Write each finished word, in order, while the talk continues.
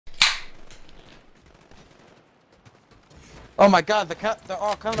Oh my god, they're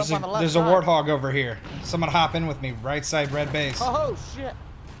all coming up on the left There's side. a warthog over here. Someone hop in with me. Right side, red base. Oh shit.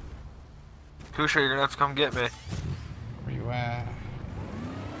 Kouchotot, you're gonna have to come get me. Where you at?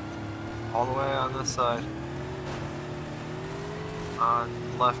 All the way on this side.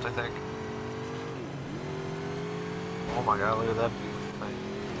 On left, I think. Oh my god, look at that beautiful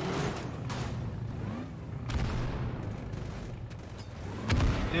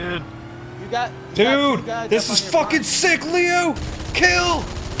thing. Dude. Dude, this is fucking sick, Leo! Kill!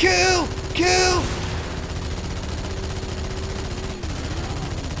 Kill! Kill!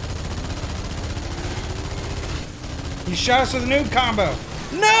 He shot us with a noob combo.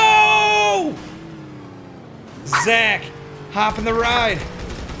 No! Zach, hop in the ride.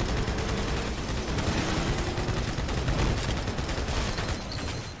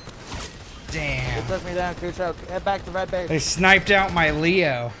 Damn. They took me down, Kouchotot. Head back to red base. They sniped out my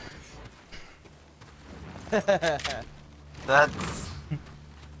Leo. That's...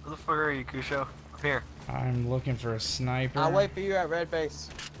 Where the fuck are you, Kouchotot? I'm here. I'm looking for a sniper. I'll wait for you at red base.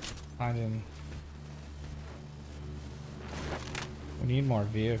 I didn't. We need more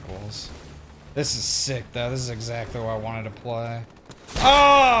vehicles. This is sick, though. This is exactly what I wanted to play.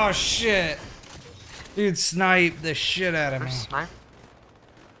 Oh, shit! Dude, snipe the shit out of me. Snipe?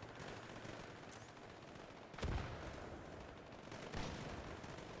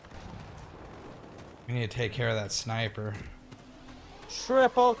 We need to take care of that sniper.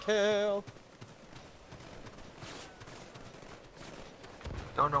 Triple kill.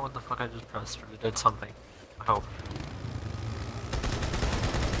 Don't know what the fuck I just pressed, but it did something. I hope.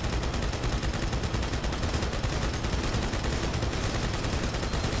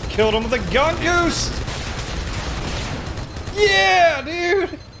 Killed him with a gun goose! Yeah,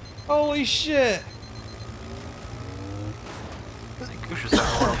 dude! Holy shit! I think Kouchotot's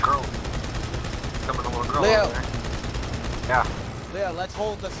having a little girl. Coming a little girl Leo. over there. Yeah. Leo, let's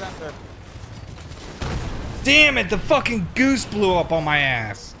hold the center. Damn it, the fucking goose blew up on my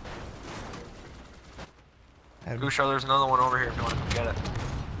ass. Kouchotot, there's another one over here if you want to come get it.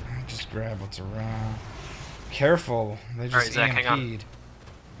 Just grab what's around. Careful, they just Alright, Zach, hang on. EMP'd.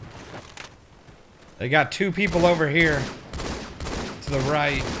 They got two people over here. To the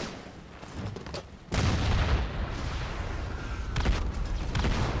right.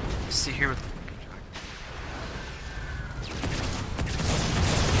 See here with the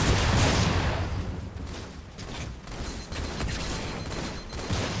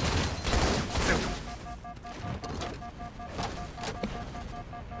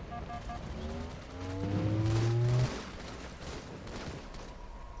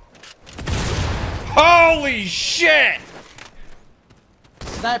Holy shit!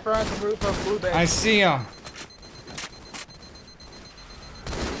 Sniper on the roof of blue base. I see him.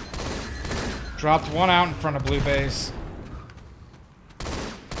 Dropped one out in front of blue base.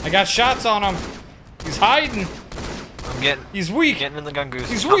 I got shots on him. He's hiding. I'm getting. He's weak. Getting in the gun goose.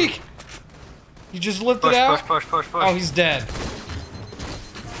 He's weak. He just lifted out. Push. Oh, he's dead.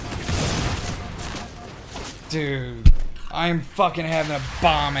 Dude, I'm fucking having a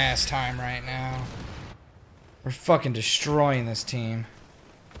bomb-ass time right now. We're fucking destroying this team.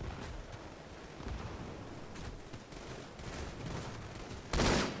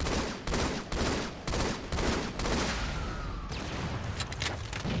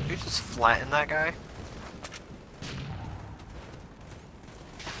 You just flatten that guy?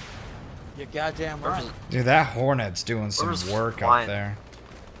 You're goddamn right. Dude, that Hornet's doing some Where's work flying? up there.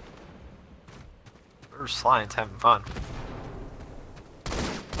 Where's Sline's having fun?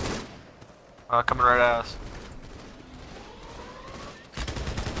 Coming right at us.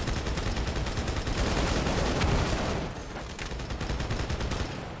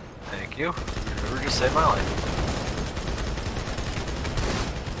 Thank you. You just saved my life.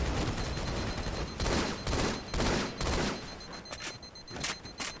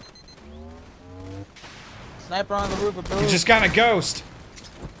 Sniper on the roof of blue. You just got a ghost.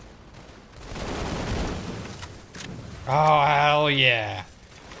 Oh, hell yeah.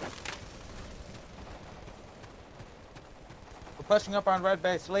 We're pushing up on red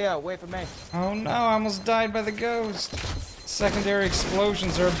base. Leo, wait for me. Oh no, I almost died by the ghost. Secondary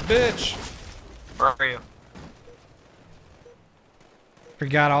explosions are a bitch. Where are you?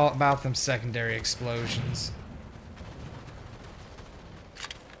 Forgot all about them secondary explosions.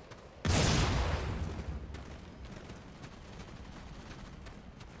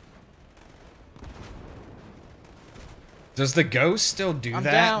 Does the ghost still do I'm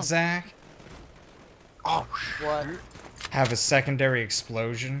that, down. Zach? Oh, What? Have a secondary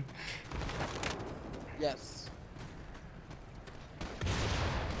explosion? Yes.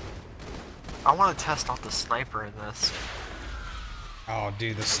 I want to test out the sniper in this. Oh,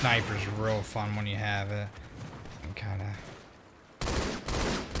 dude, the sniper's real fun when you have it. And kind of.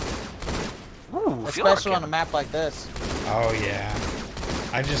 Ooh, Especially on a map like this. Oh yeah.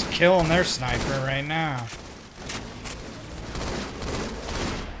 I just killing their sniper right now.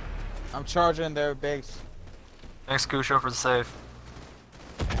 I'm charging their base. Thanks, KCouchot, for the save.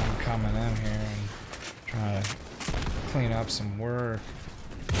 I'm coming in here and trying to clean up some work.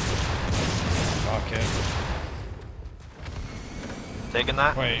 Fuck it. Taking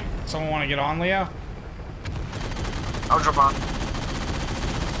that? Wait, someone want to get on, Leo? I'll jump on.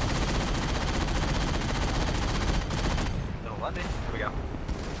 Don't let me. Here we go.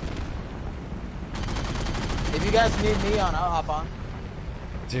 If you guys need me on, I'll hop on.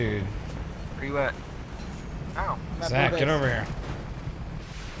 Dude. Where you at? Ow. I'm at Zach, blue get base. over here.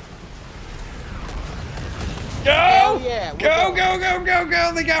 Go! Hell yeah, we're Go, going.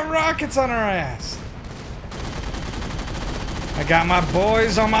 go! They got rockets on our ass. I got my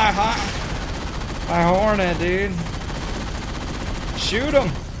boys on my Hornet, dude. Shoot them.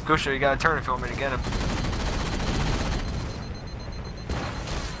 KCouchot, you gotta turn if you want me to get him.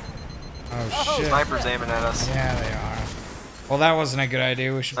 Oh shit. Sniper's aiming at us. Yeah, they are. Well, that wasn't a good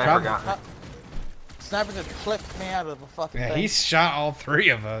idea. We should Sniper probably. got me. Sniper just clipped me out of the fucking Yeah, thing. he shot all three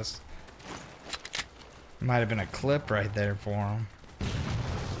of us. Might have been a clip right there for him.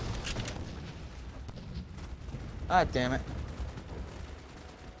 God damn it.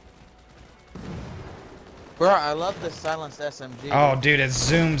 Bro, I love this silenced SMG. Oh, dude, it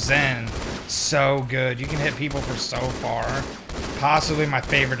zooms in so good. You can hit people from so far. Possibly my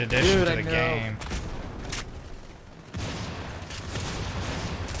favorite addition Dude, to I the know. game.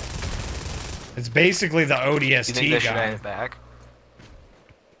 It's basically the You think ODST they should aim gun. it back?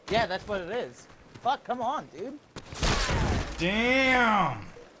 Yeah, that's what it is. Fuck, come on, dude. Damn.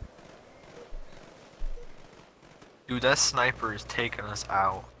 Dude, that sniper is taking us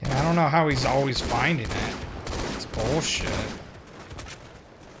out. Yeah, I don't know how he's always finding it. It's bullshit.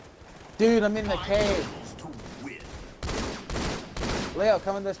 Dude, I'm in the cave. Leo,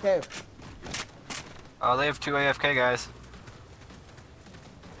 come in this cave. Oh, they have 2 AFK guys.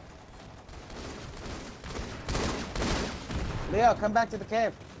 Leo, come back to the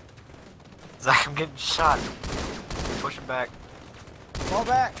cave. Zach, I'm getting shot. Push him back. Go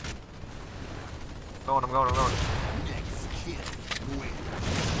back. I'm going.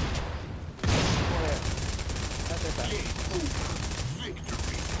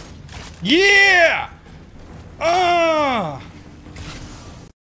 Yeah!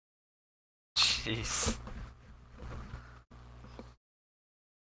 Jeez.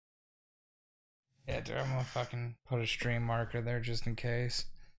 Yeah, dude, I'm gonna fucking put a stream marker there just in case.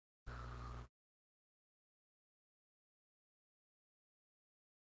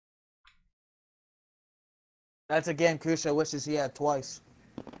 That's a game KCouchot wishes he had twice.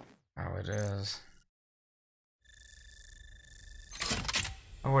 Oh, it is.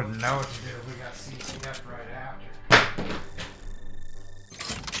 I wouldn't know what to do if we got CTF right after.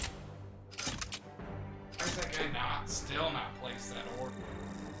 Why is that guy still not placed that order?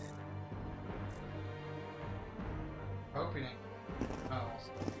 Hoping it